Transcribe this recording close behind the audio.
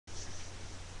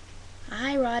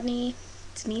Hi, Rodney.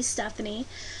 It's me, Stephanie.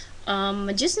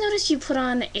 I just noticed you put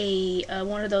on a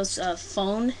one of those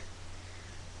phone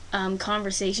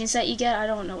conversations that you get. I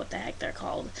don't know what the heck they're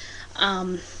called.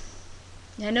 Um,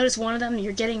 I noticed one of them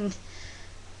you're getting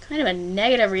kind of a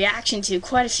negative reaction to.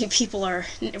 Quite a few people are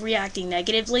reacting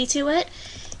negatively to it,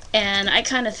 and I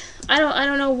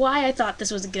don't know why I thought this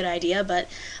was a good idea, but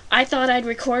I thought I'd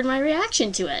record my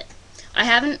reaction to it. I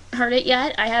haven't heard it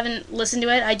yet. I haven't listened to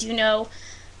it. I do know.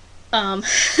 Um,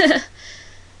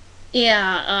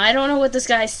 Yeah, I don't know what this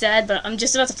guy said, but I'm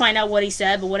just about to find out what he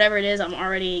said, but whatever it is, I'm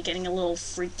already getting a little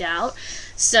freaked out.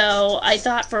 So I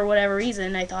thought, for whatever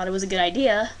reason, I thought it was a good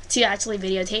idea to actually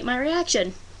videotape my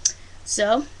reaction.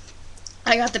 So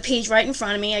I got the page right in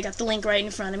front of me, I got the link right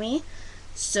in front of me.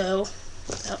 So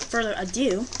without further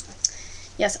ado,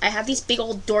 yes, I have these big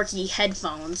old dorky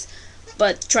headphones,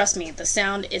 but trust me, the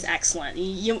sound is excellent.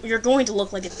 You're going to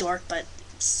look like a dork, but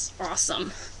it's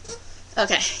awesome.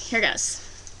 Okay, here goes.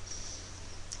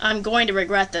 I'm going to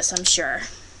regret this, I'm sure.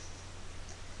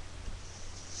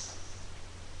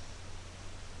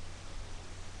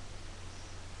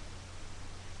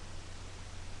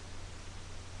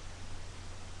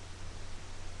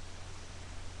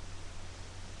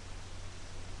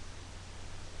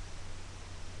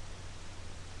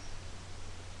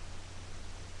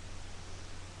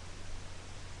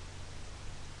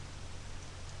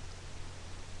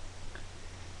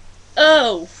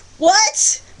 Oh,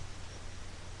 what?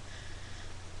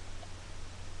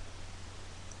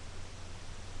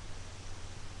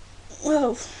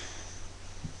 Whoa.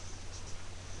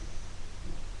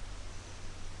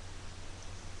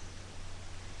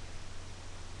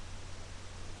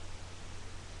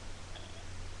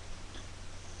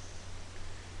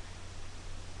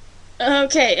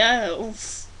 Okay,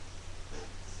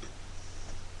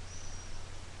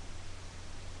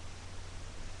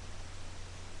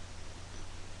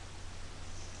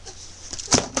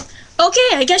 okay,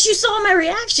 I guess you saw my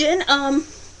reaction. Oh,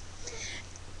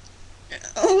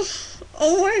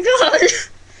 oh my god.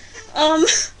 Um,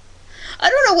 I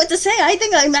don't know what to say. I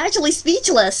think I'm actually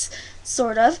speechless,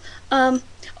 sort of.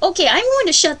 Okay, I'm going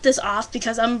to shut this off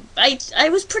because I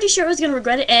was pretty sure I was gonna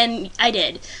regret it, and I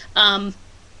did. Uh,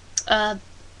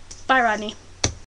 bye, Rodney.